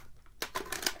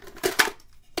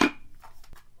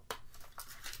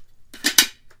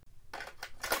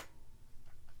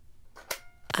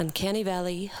Uncanny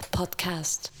Valley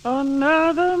podcast.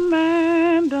 Another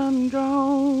man done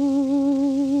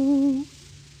gone.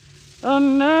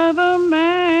 Another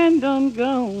man done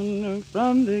gone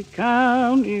from the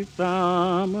county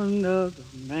farm. Another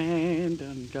man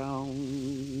done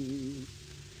gone.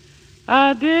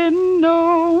 I didn't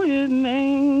know his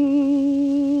name.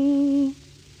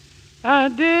 I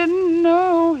didn't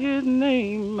know his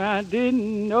name. I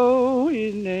didn't know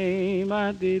his name.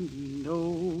 I didn't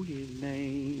know his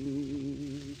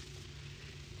name.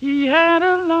 He had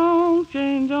a long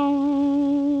chain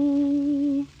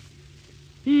on.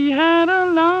 He had a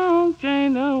long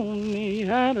chain on. He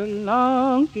had a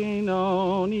long chain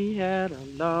on. He had a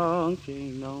long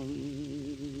chain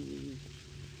on.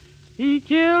 He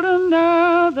killed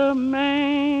another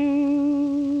man.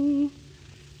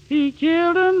 He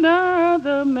killed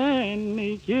another man.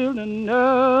 He killed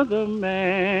another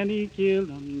man. He killed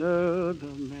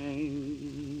another man.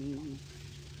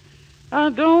 I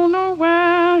don't know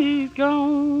where he's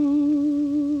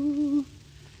gone.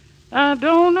 I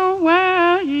don't know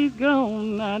where he's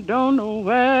gone. I don't know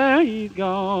where he's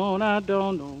gone. I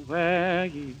don't know where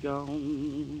he's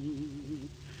gone.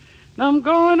 I'm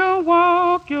gonna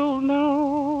walk your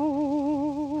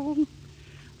log.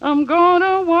 I'm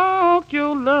gonna walk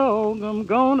your log. I'm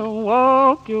gonna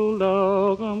walk your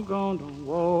log. I'm gonna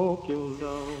walk your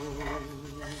log.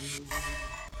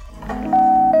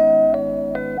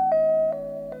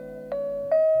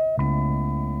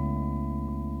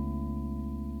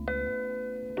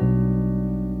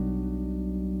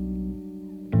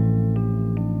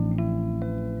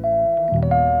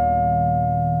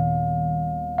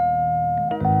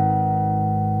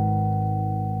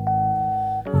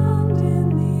 And in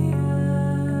the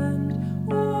end,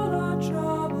 all our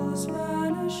troubles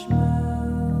vanish,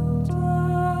 melt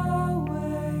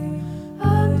away.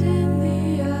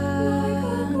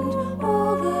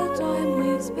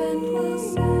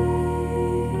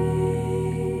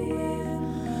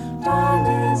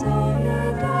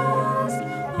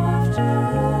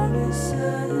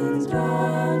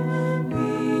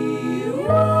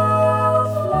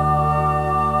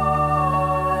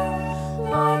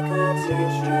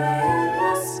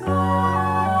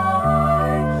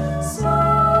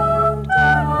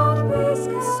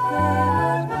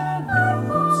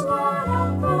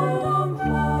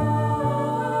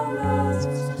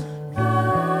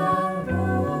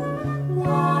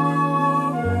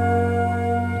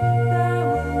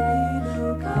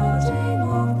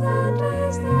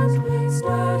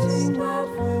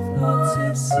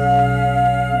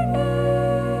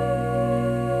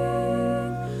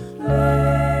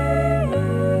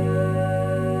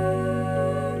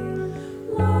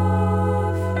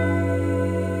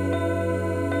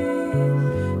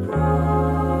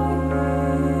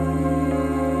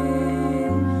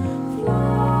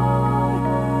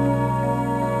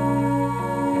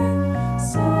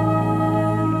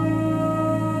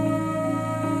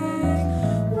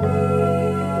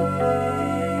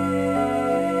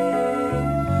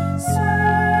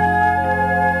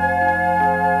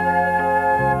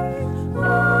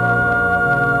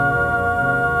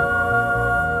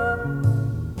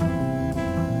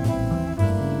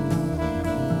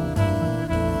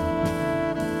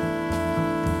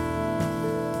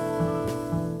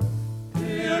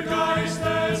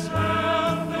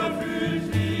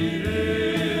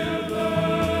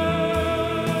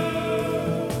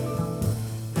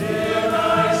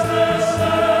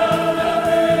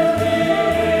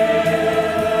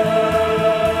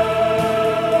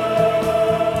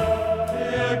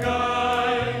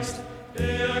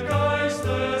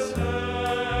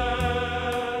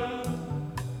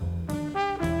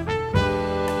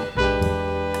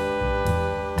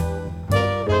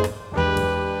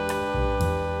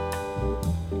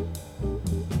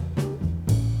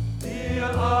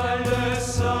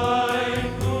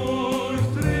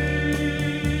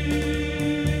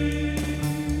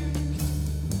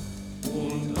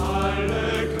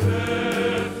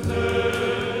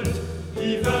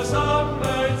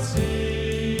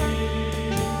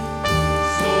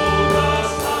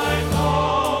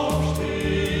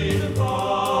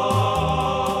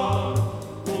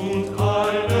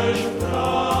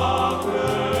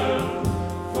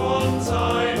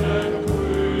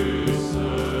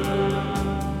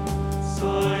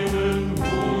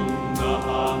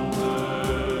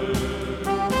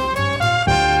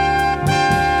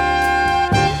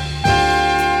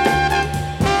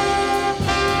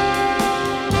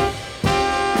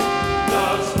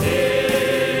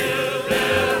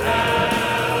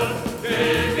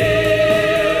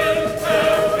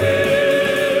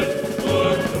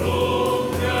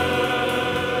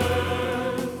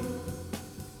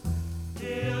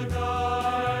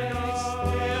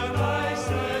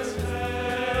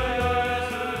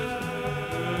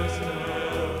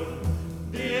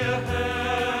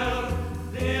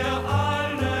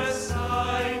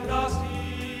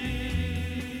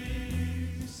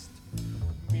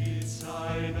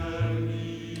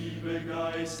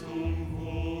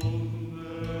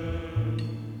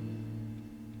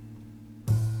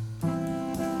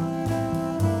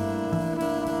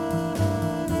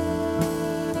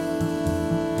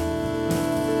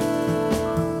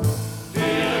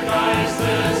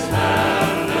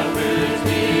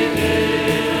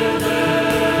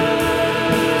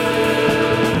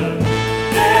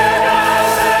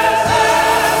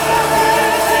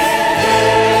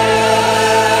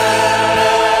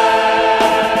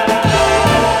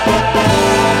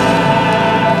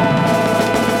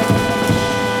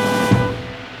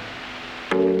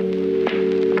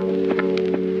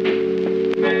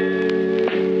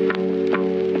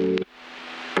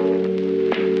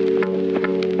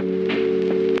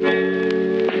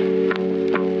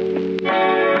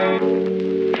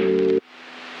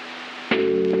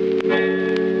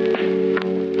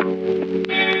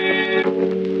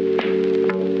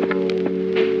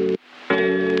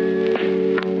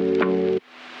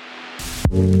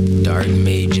 Latin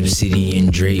mage, obsidian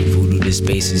drape, voodoo the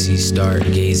spaces he start.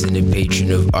 Gazing the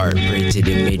patron of art, pray to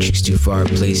the matrix too far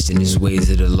placed in his ways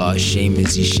of the lost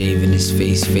shamans. He's shaving his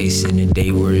face, facing a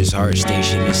day where his heart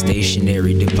station is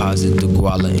stationary. Deposit the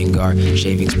guala and gar,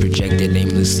 shavings projected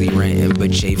aimlessly ranting,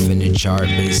 but chafing the chart,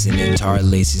 basing in tar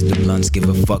laces. The blunts give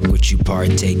a fuck what you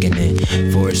partaking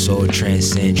in, for a soul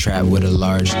transcend, trapped with a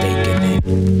large stake in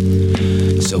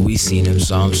it. So we seen him,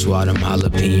 saw him, swat him,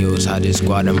 jalapenos, hottest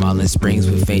Guatemalan springs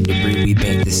with faint debris. We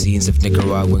paint the scenes of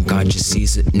Nicaraguan conscious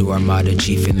seas. New Armada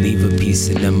chief and leave a piece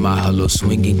in the mahalo,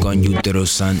 swinging con utero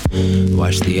son.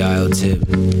 Watch the aisle tip,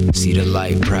 see the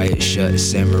light, pry it shut.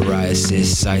 Samurai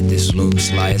assist, sight this loom,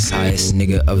 slyest, highest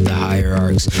nigga of the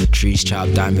hierarchs. Trees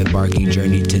chopped, diamond barking,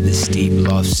 journey to the steep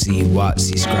loft. See Watts,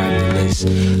 he scribed the list,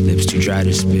 lips too dry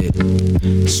to spit.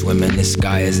 Swim in the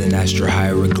sky as an astro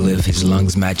hieroglyph. His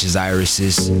lungs match his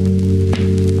irises. Fuck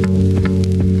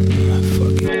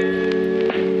it.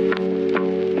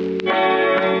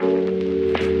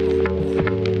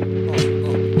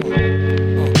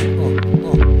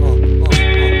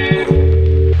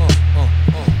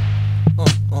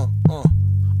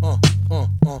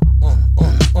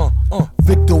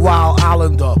 Victor Wild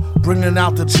Islander, bringing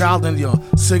out the child in ya,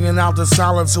 singing out the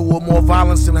silencer with more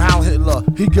violence than Hal Hitler.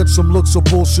 He gets some looks of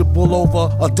bullshit bull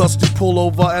over, a dusty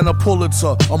pullover and a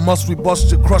Pulitzer. A must we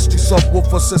bust your crusty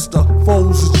subwoofer sister.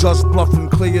 Foes is just bluffing,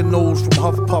 clear your nose from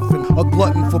huff puffing. A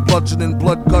glutton for bludgeoning,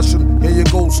 blood gushing. Here you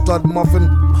go, stud muffin.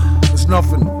 It's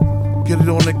nothing. Get it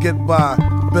on the get by,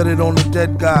 bet it on the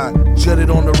dead guy, jet it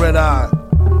on the red eye.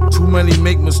 Too many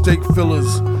make mistake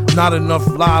fillers, not enough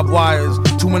live wires.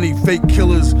 Too many fake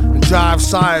killers and jive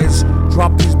sires.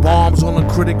 Drop these bombs on a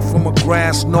critic from a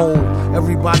grass knoll.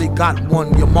 Everybody got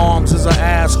one, your mom's is an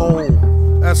asshole.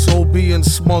 SOB and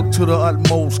smug to the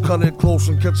utmost. Cut it close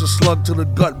and catch a slug to the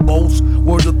gut, boast.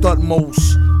 Word of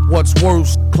thutmost. What's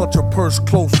worse, clutch a purse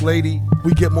close, lady.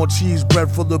 We get more cheese bread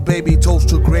for the baby, toast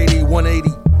to Grady, 180.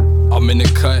 I'm in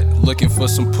the cut, looking for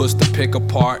some puss to pick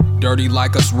apart. Dirty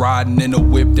like us riding in a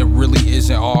whip that really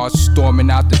isn't ours.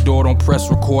 Storming out the door, don't press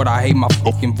record, I hate my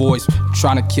fucking voice. I'm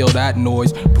trying to kill that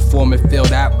noise, perform and fill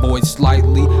that void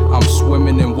slightly. I'm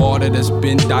swimming in water that's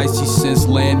been dicey since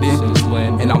landing.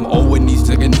 And I'm owing these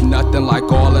niggas nothing like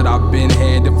all that I've been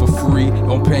handed for free.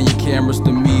 Don't pan your cameras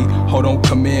to me, hold on,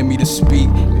 command me to speak.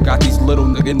 Got these little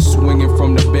niggas swinging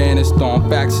from the banister, throwing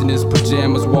facts in his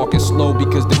pajamas, walking slow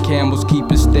because the camels keep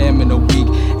his stamina weak.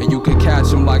 And you can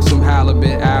catch him like some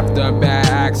halibut after a bad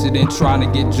accident, trying to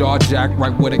get jaw jacked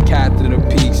right with a cat to the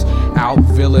peaks. Out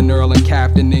villain, Earl and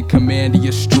captain in command of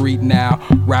your street now.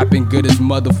 Rapping good as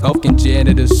motherfucking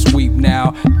janitors sweep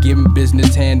now. Giving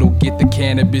business handle, get the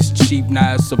cannabis cheap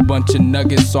now. It's a bunch of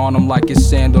nuggets on them like it's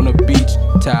sand on a beach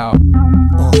towel.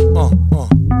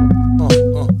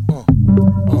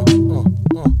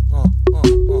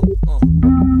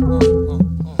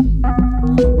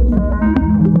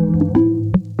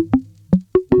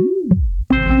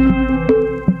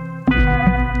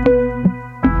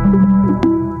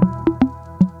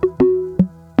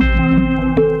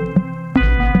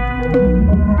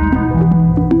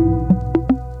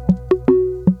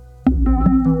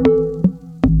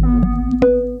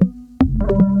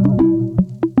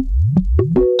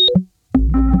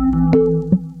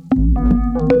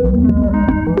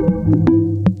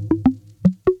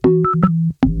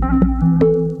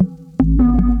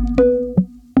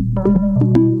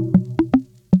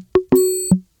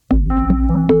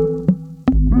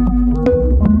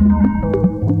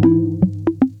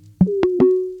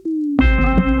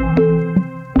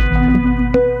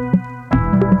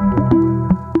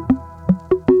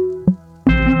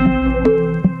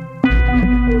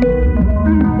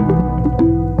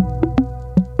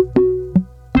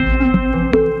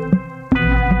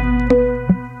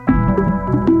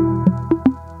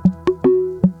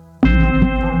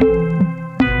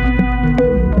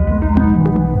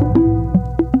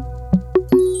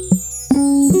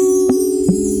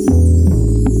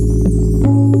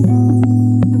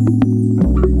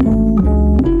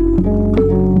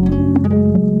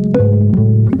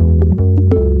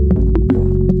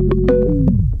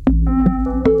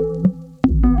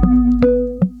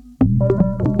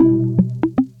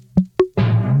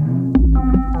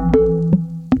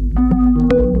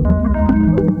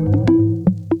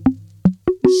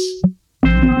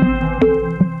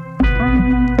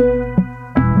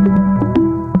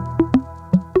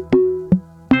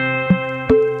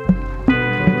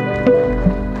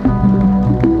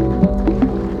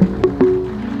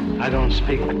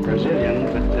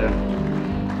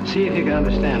 See if you can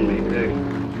understand me.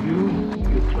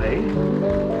 You play,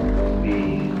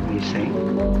 we sing.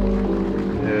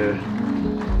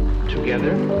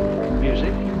 together,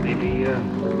 music may be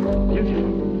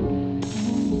beautiful.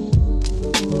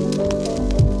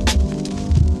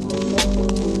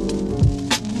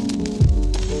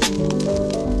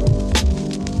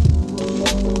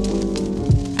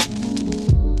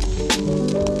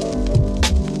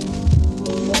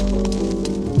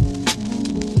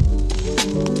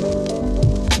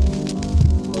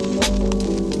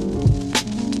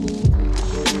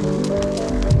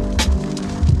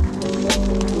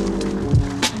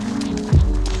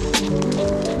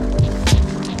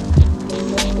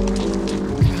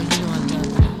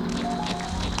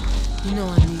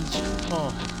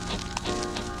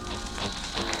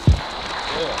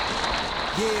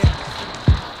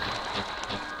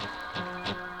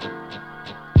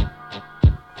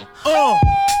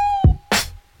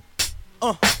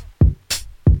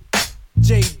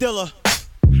 J Dilla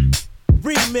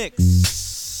remix.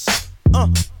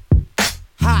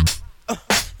 Hot.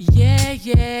 Yeah,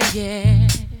 yeah, yeah.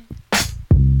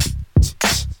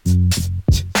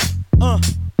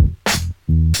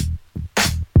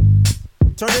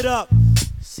 Turn it up.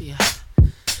 See,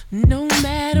 no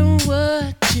matter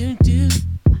what you do,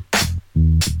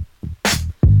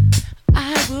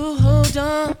 I will hold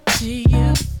on to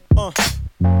you.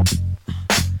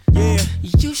 Yeah.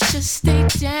 You should stay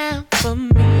down for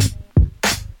me.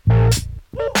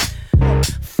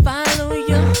 Follow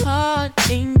your heart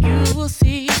and you will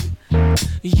see.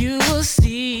 You will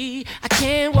see. I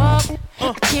can't walk,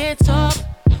 I can't talk.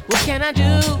 What can I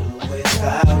do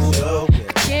without you?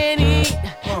 I can't eat,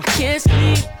 I can't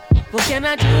sleep. What can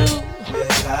I do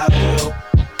without you?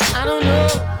 I don't know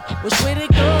which way to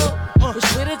go, which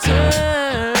way to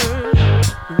turn.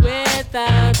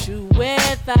 Without you,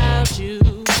 without you.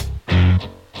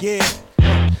 Yeah.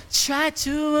 Try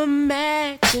to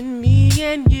imagine me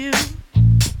and you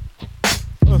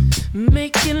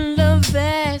making love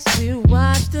as we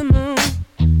watch the moon.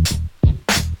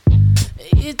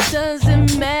 It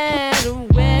doesn't matter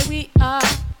where we are,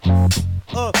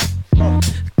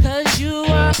 'cause you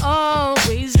are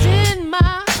always in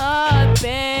my heart,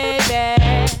 baby.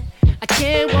 I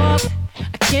can't walk,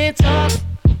 I can't talk.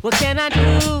 What can I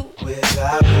do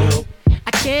without you?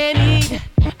 I can't eat,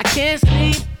 I can't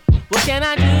sleep. What can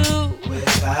I do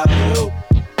without you?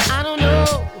 I don't know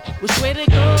which way to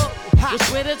go, which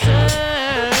way to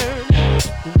turn.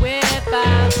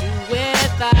 Without you,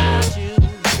 without you,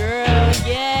 girl,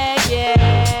 yeah,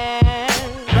 yeah.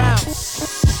 Bounce.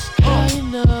 Oh,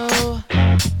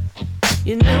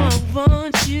 you know I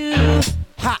want you.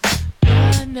 Hot.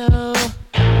 I know,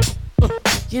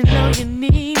 you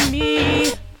need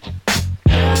me.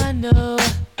 I know,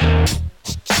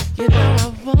 you know I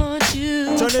want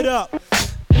you. Turn it up.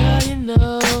 Girl, you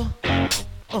know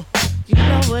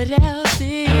what else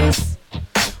is?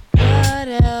 What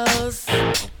else?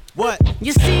 What?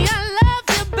 You see, I love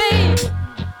you, babe.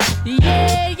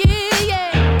 Yeah, yeah,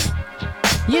 yeah.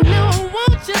 You know I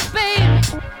want you, baby,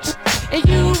 and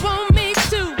you want me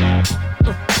too.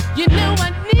 You know I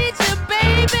need you,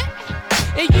 baby,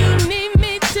 and you need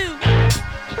me too.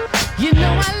 You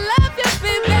know I love you,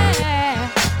 baby,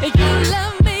 and you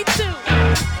love me too.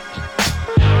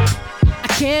 I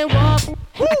can't walk,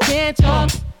 I can't talk.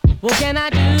 What can I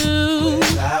do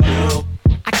without you?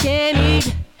 I can't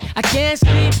eat, I can't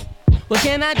sleep. What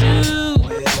can I do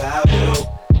without you?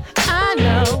 I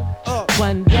know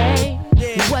one day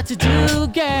what to do,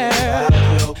 girl.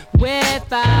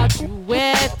 Without you,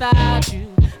 without you,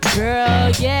 girl,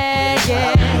 yeah,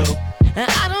 yeah. And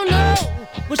I don't know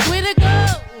which way to go,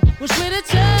 which way to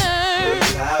turn.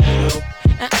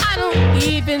 And I don't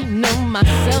even know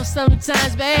myself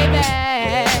sometimes, baby.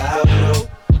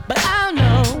 But I'll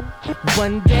know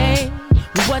one day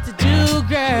what to do,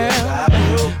 girl.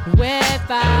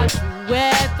 Without you,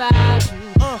 without you,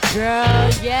 girl,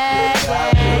 yeah,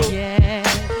 yeah, yeah.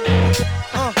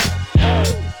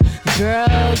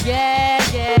 Girl, yeah,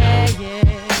 yeah, yeah.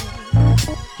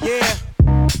 Yeah.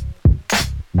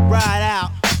 Ride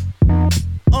out.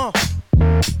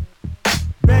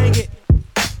 Bang it.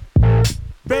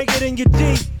 Bang it in your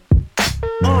Jeep.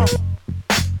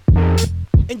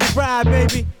 In your ride,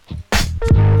 baby.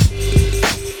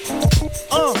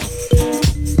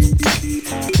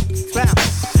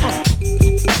 Bounce.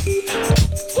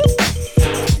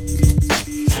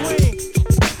 Swing.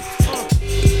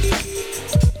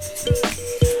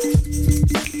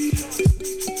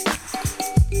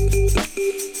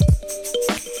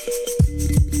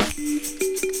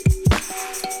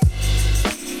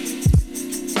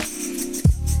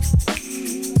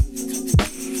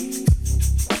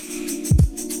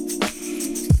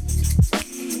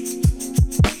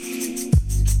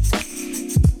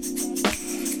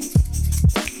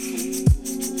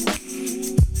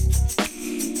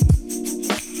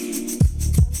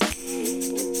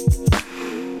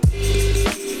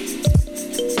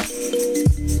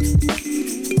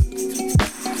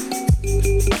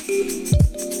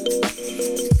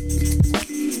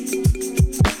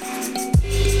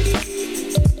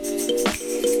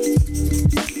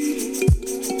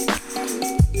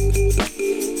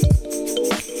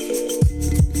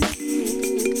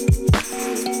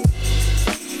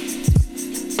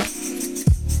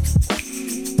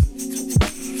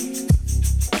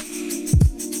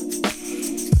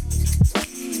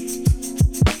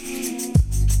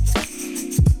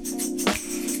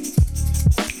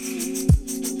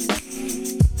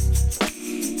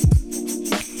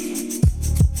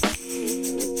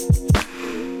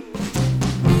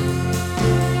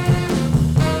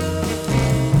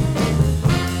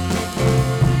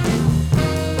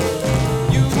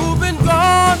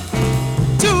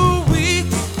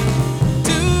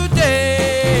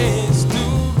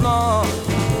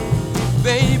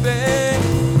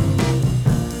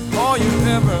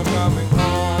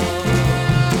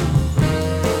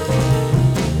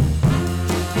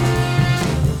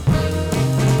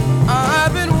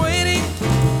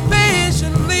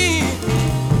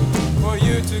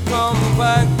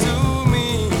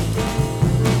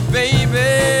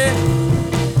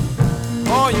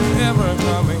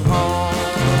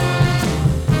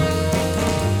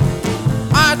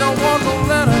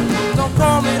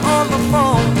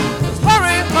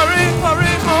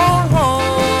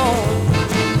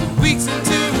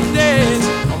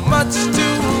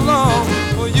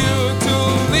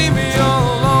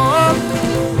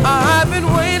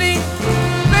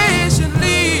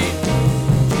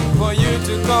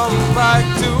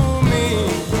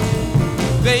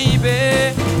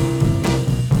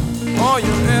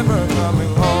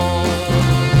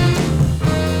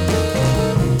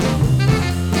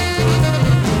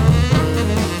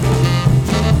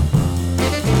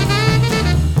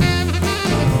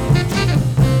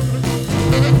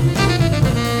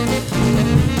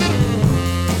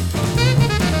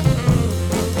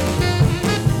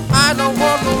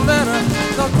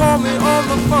 on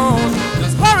the phone.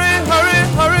 Just hurry, hurry,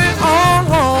 hurry on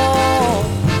home.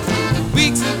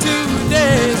 Weeks and 2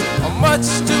 days are much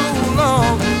too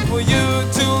long for you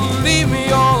to leave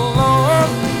me all alone.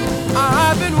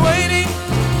 I've been waiting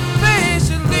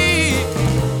patiently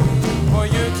for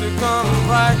you to come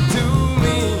back to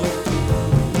me,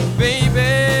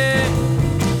 baby.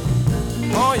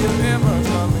 Are you ever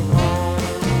coming home?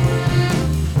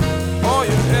 Are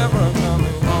you ever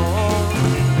coming home?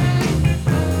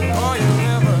 Are you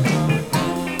ever coming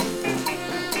home?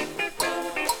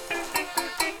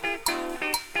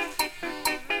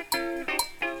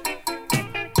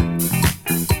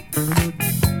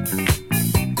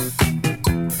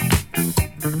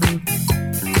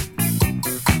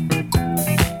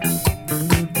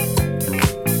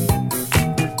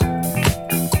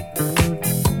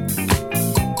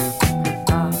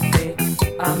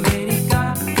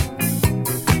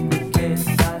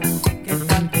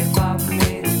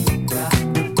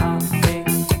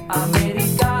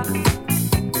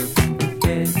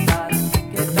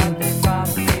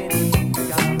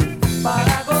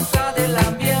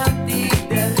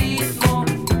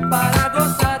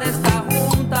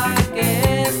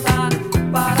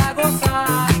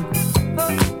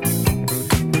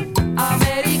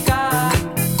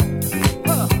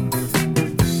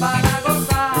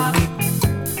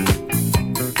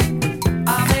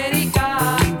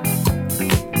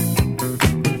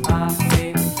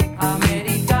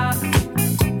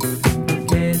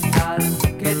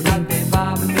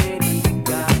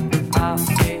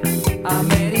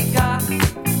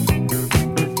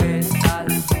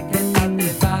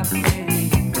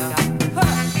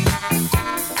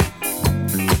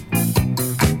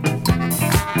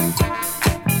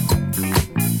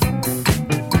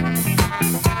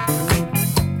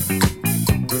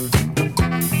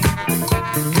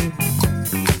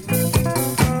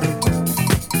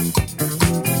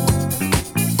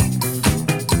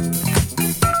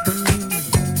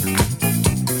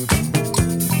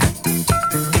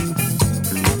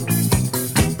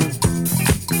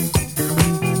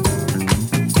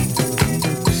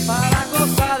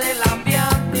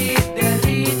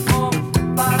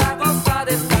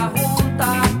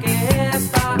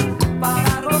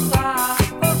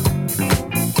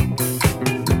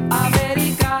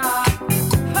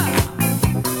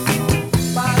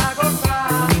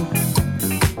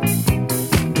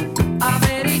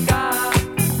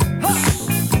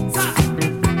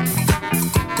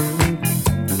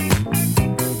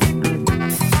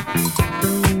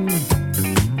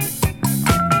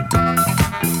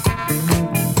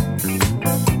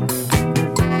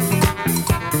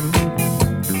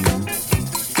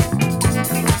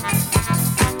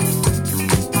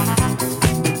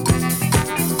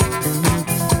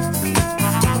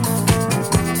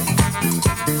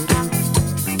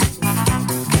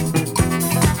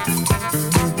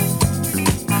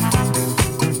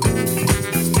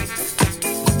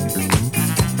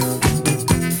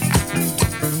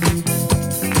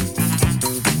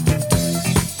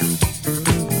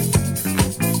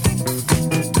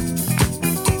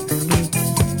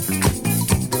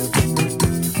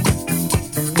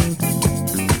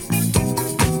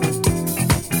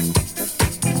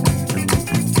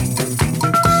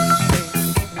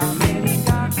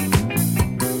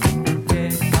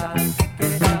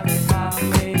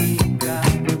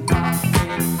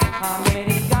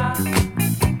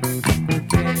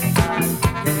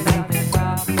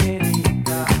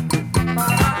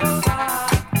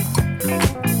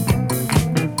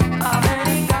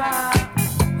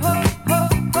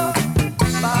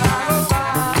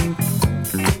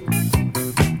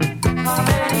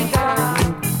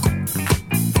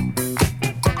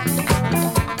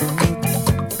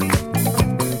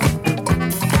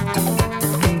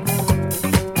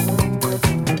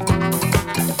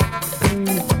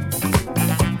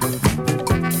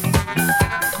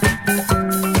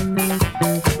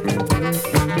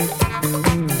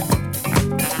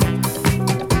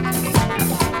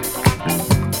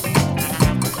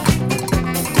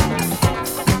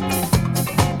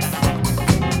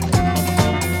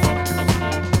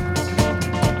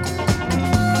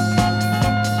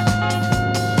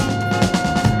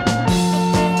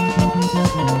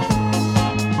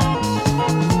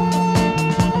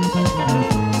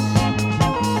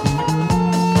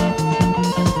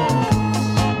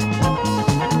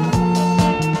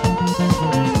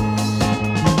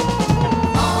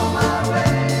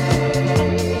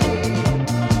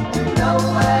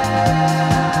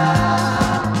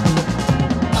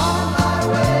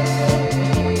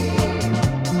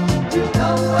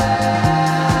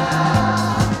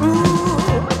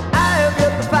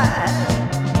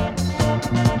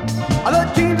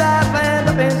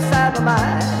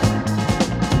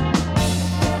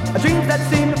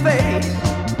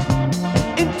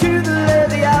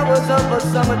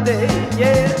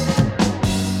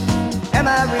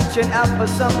 reaching out for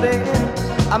something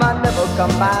I might never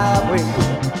come my way.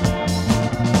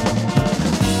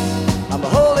 I'm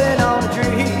holding on to a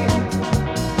dream,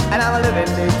 and I'm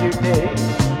living day to day.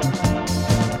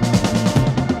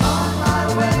 On my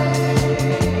way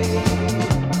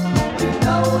to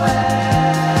nowhere.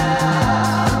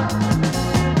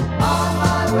 On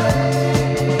my way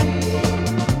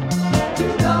to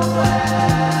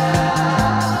nowhere.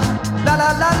 La la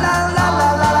la la la la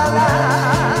la la la.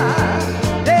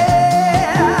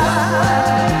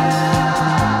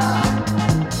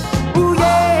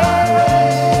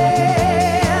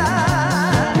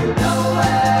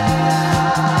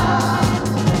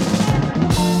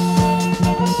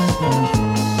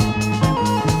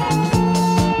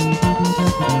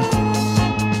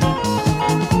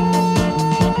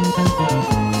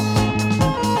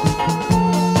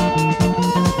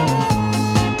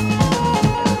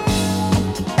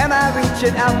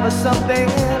 Out for something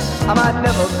I might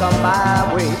never come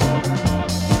my way.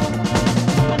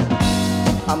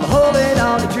 I'm holding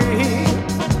on to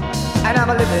dreams, and I'm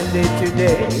living day to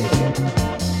day.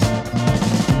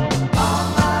 On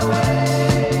my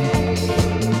way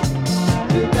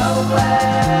to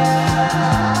nowhere.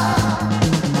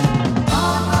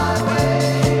 On my way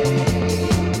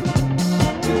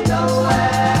to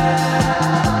nowhere.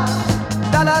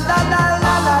 La la la la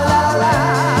la la la la.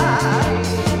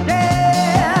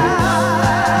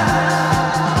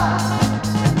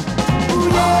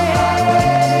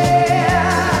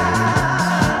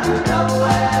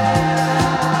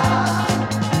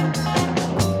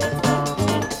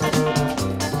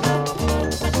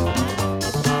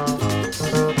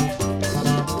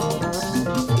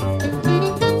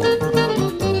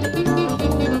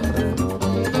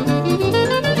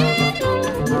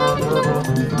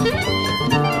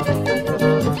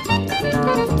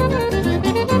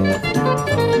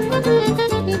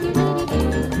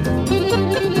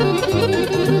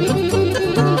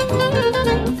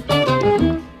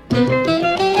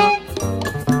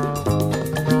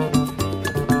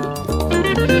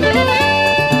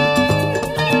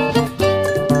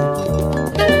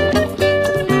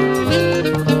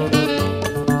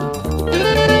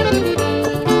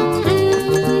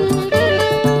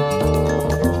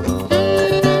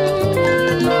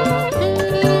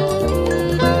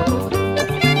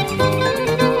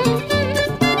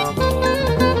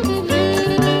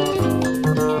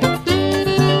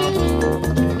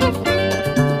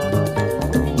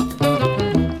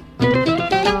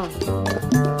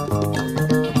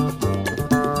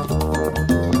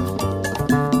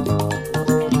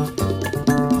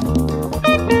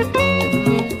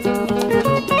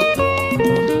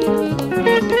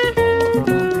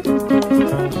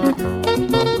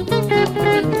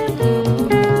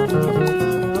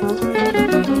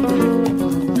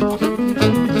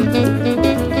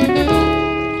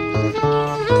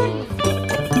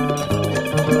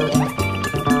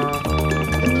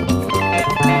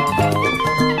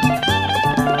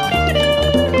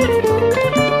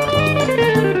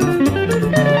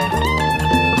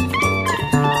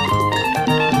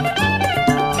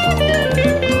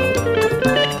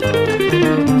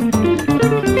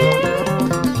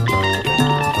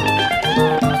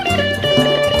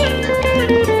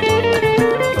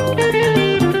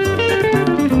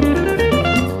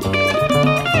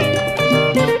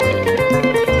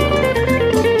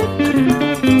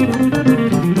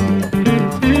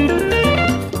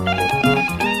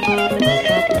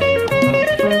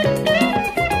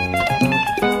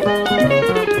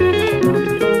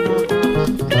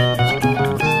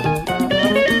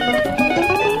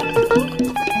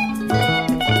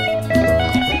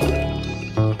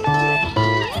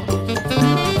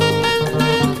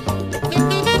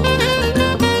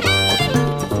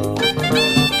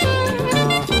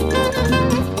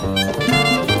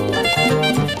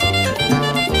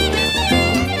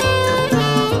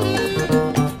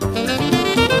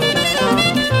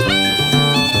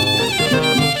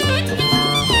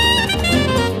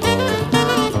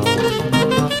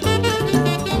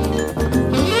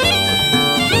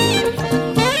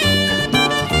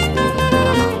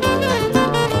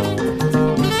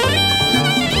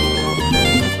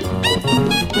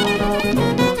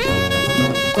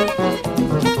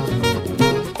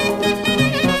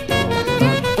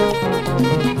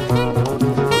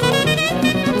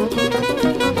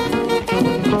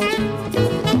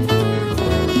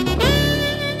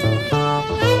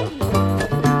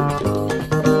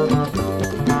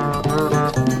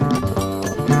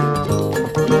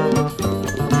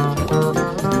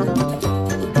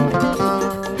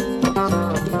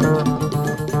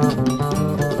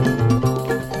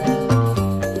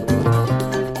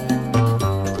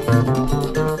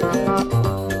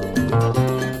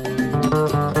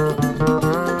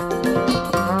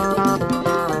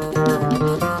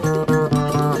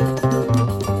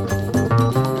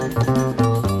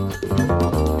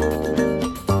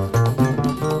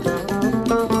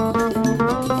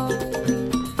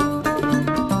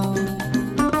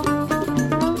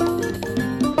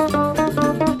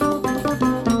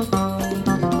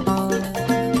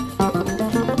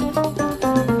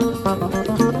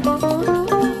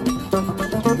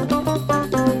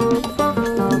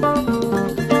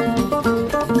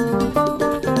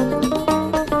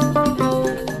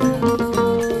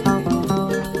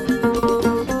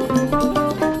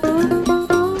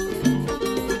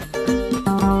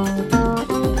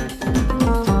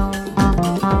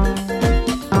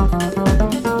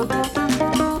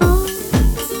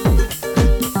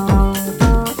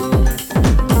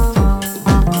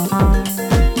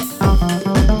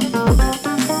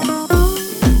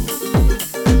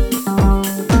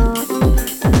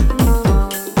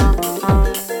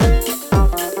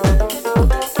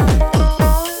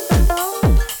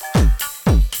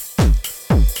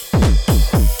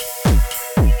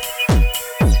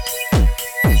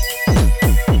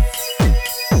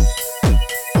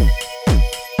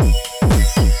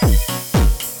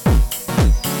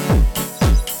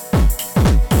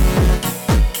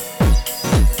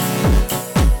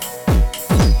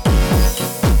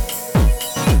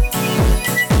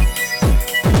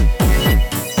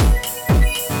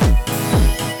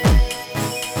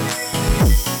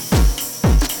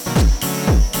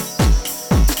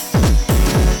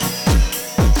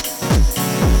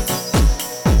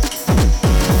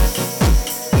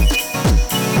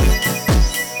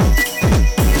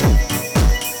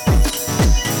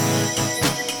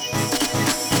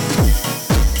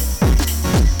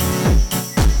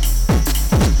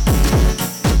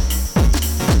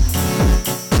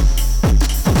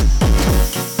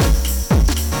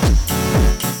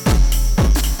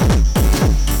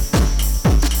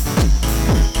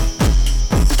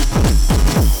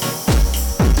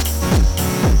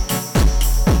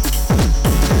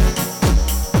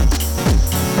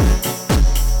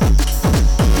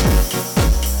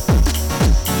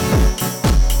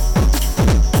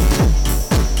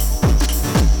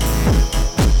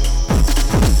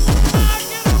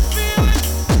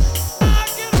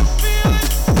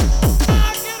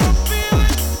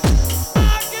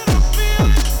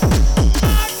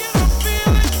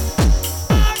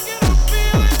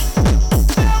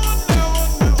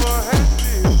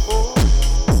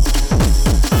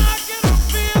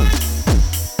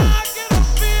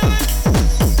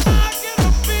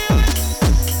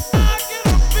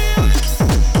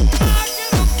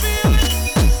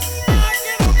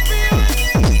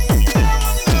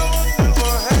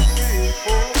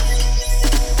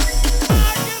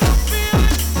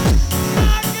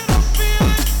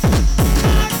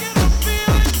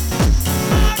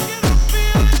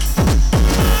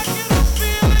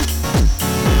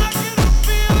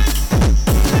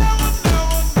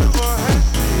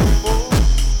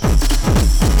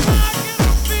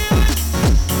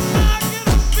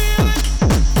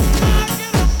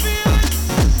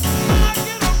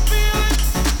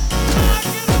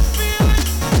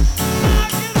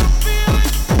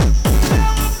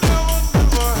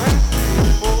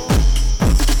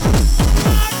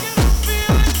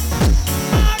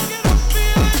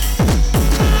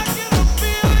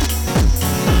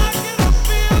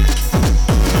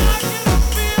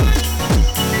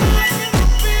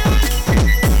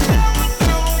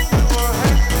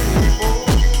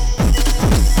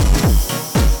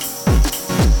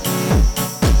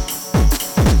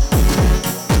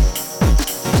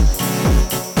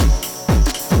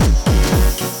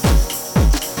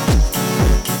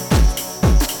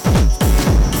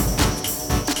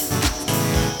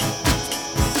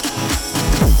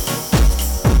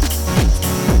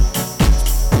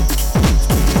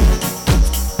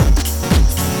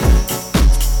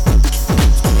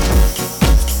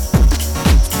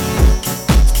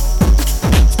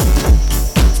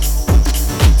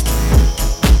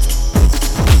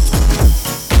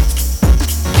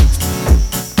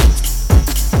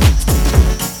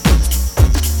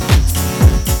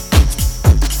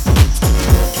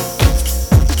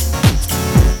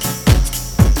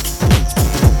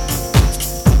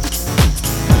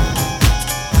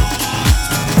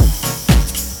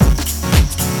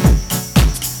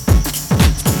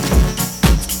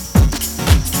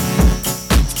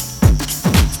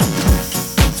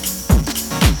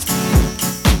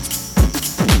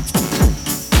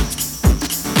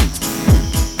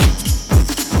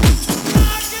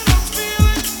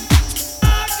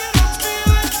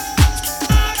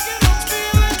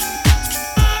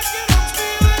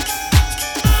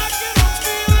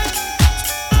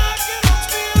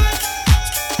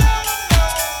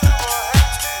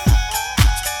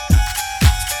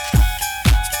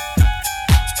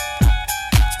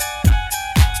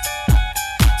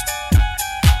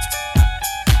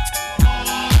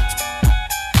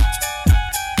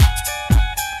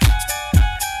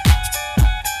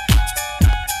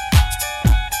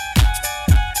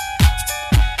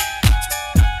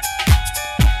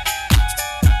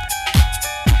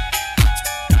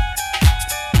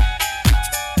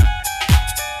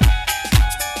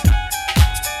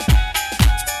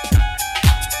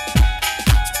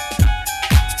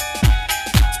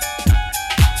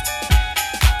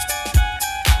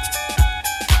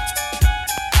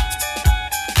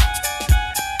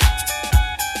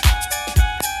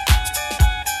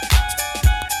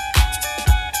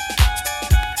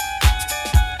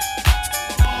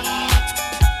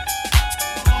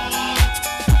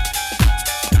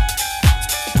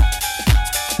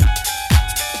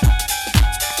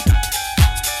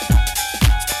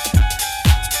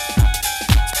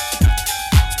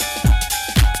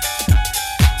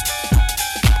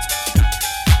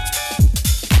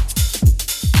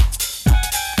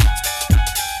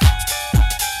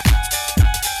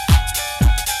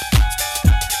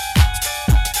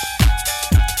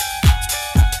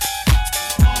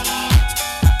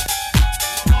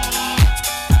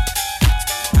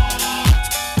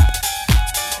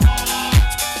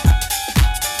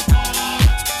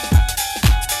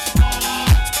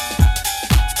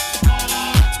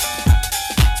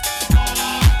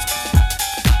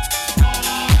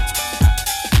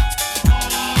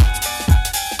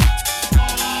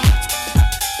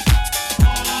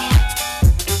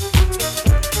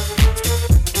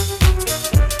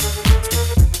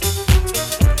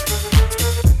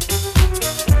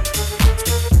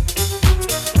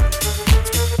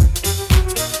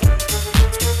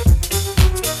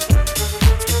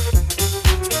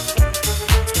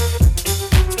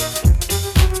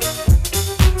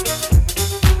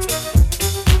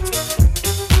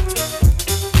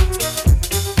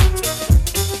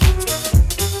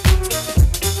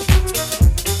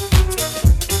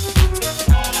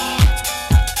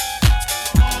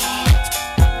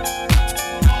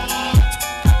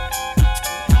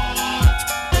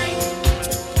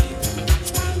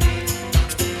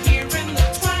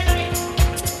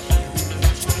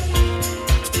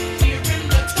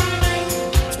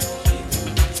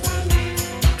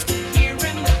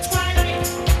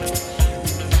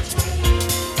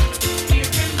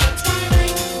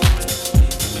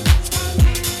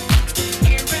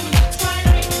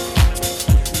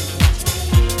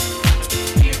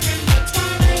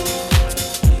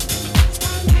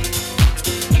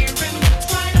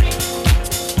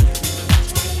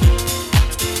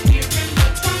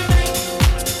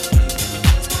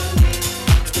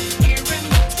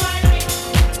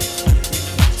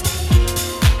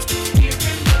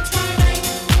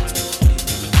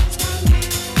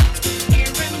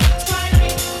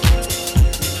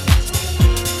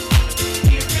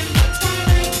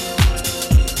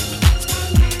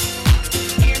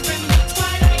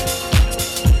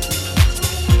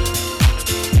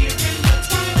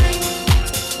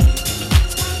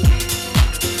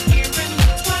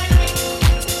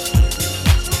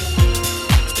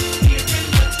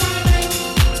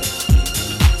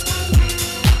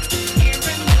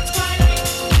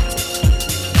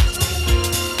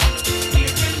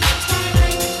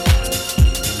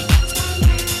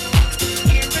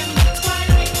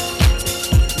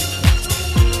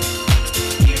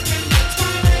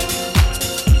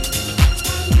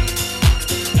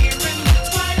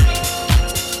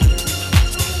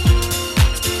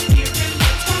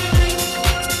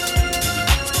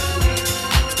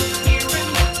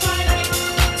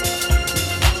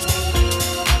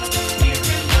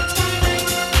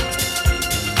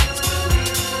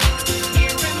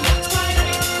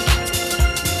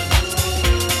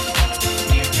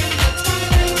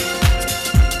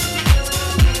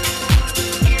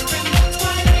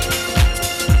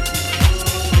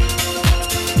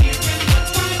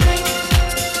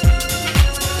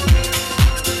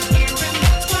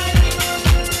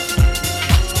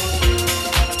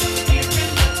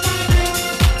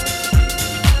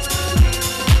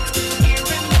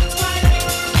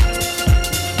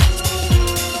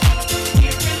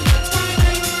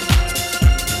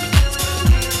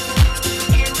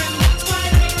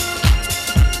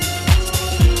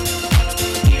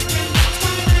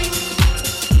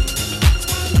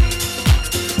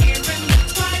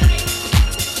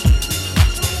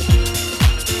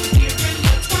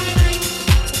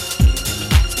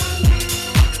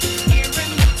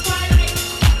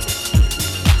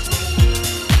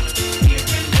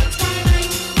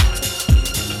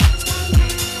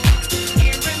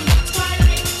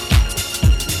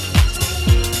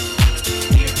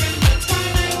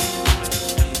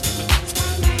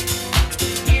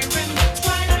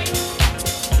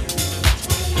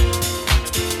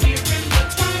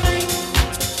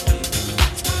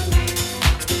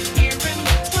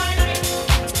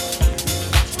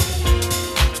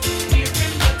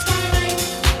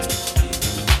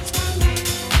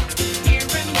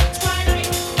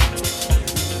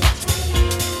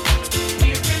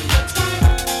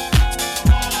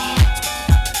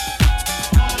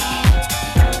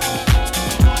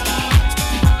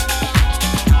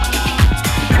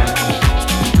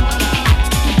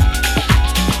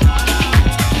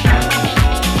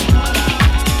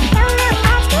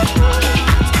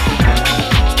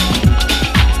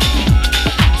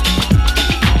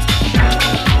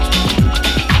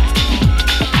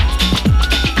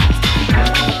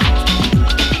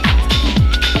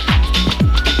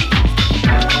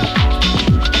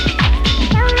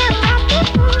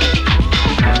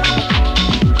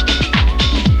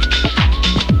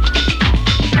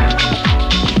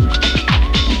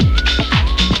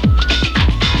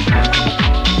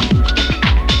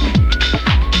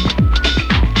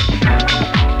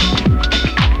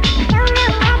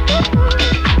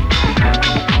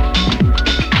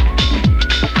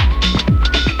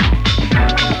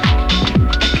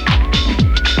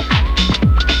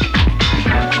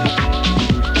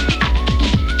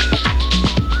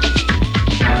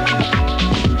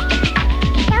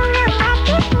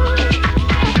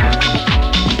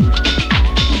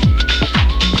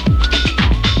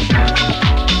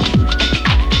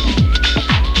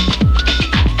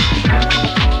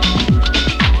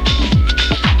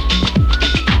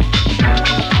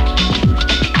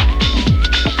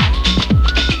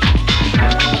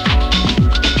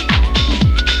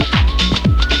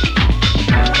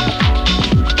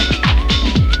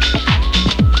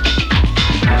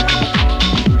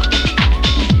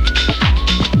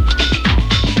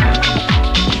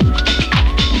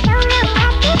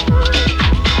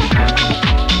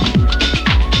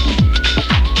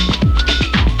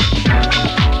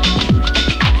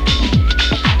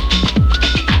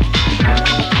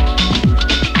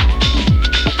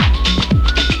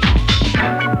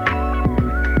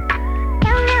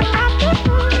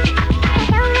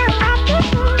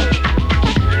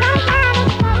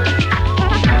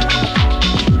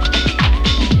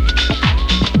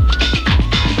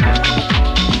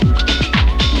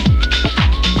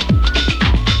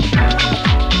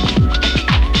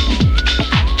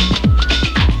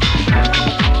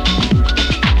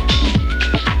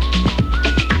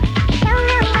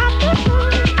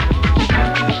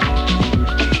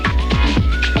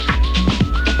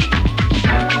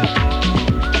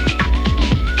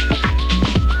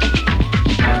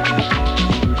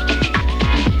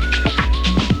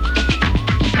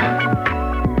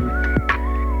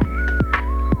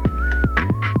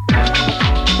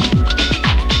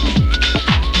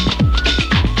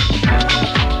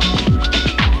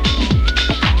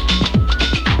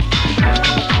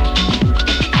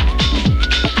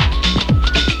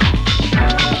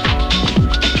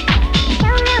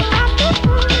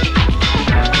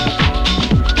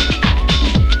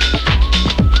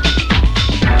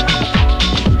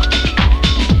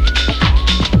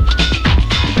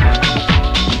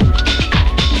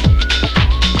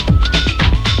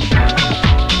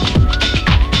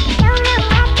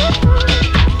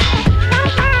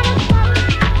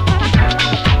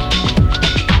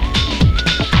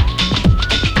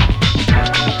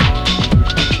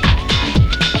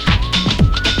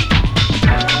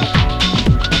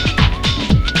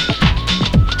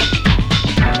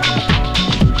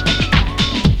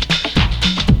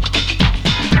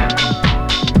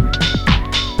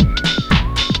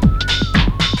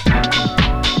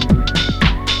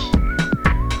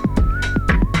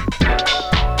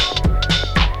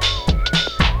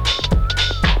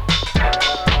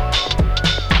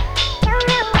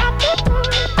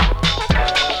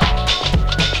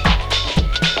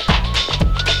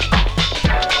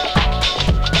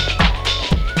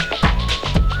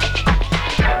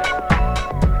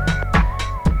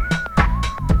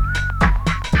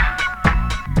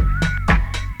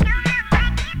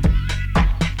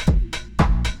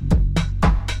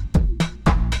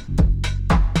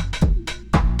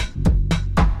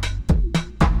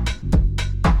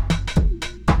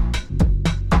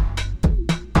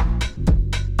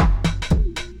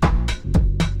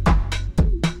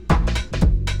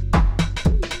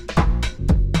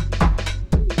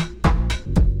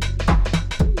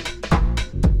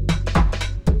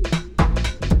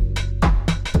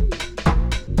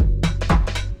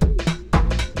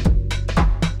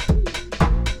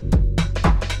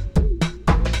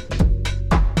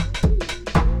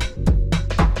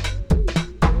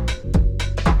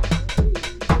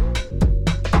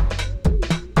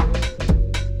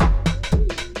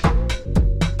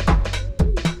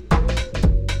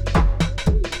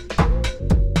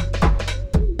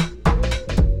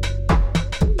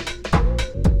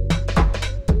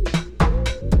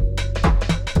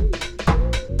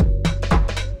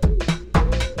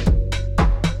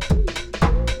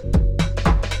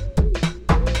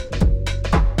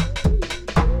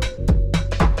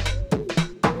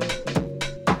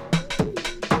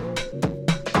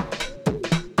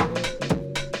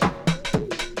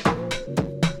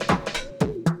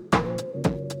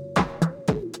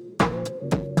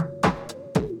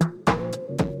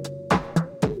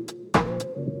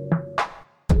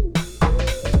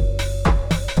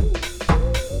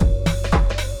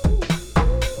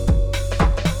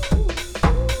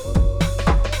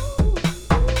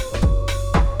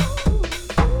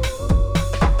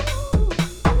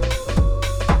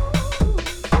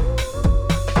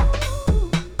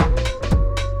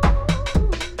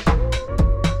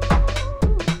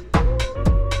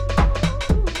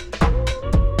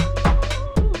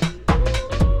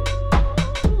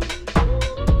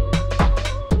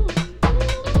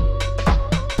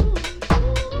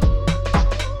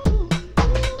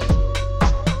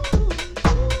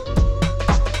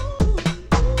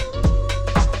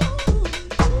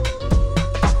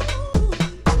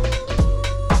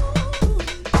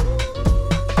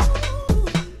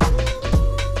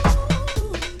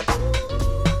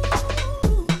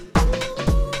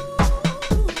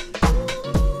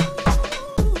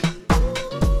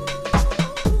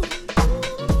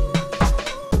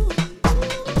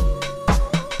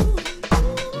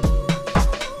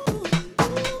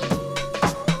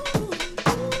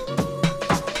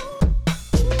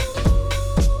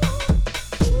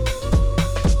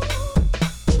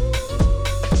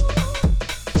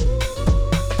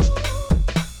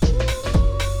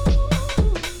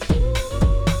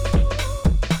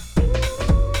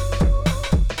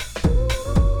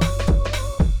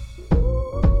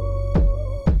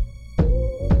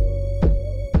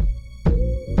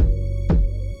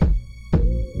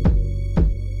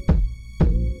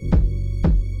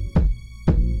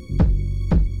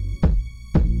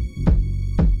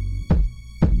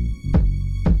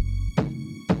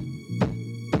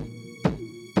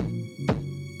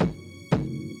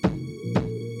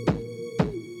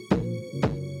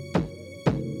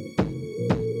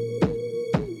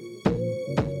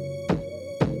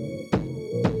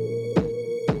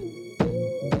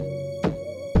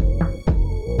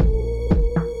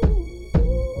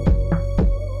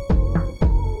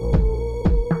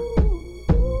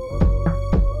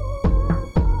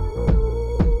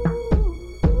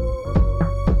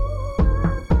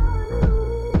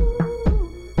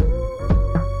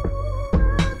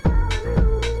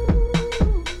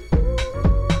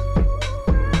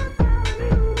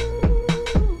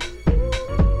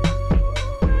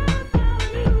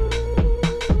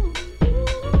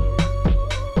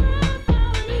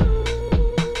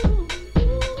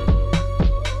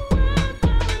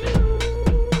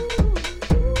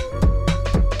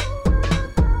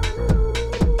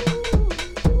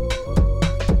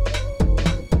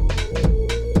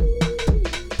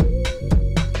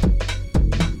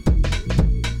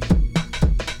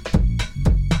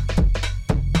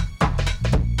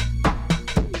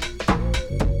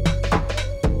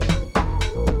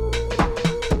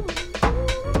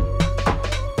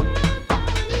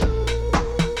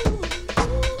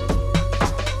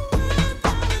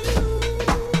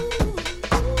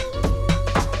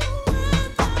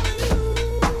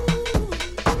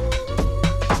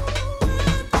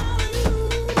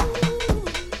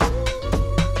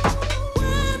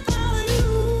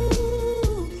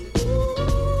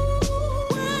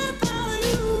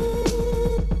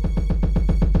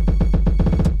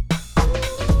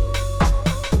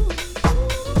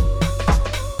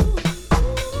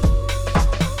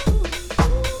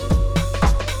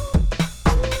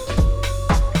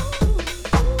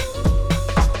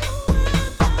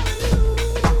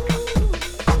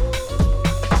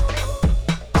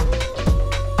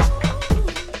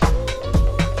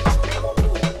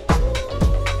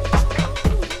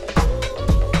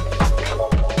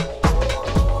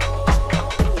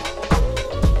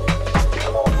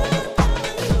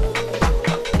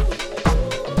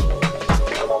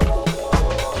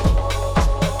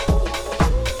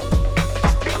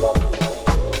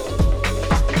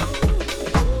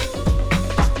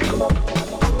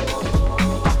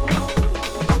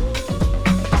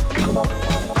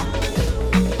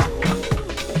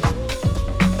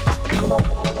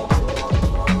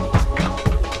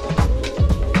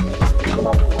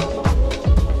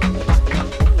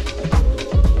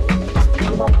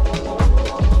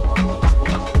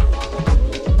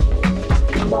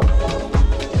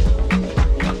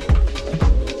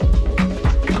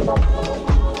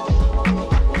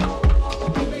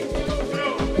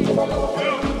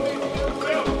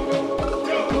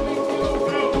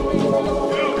 Thank you.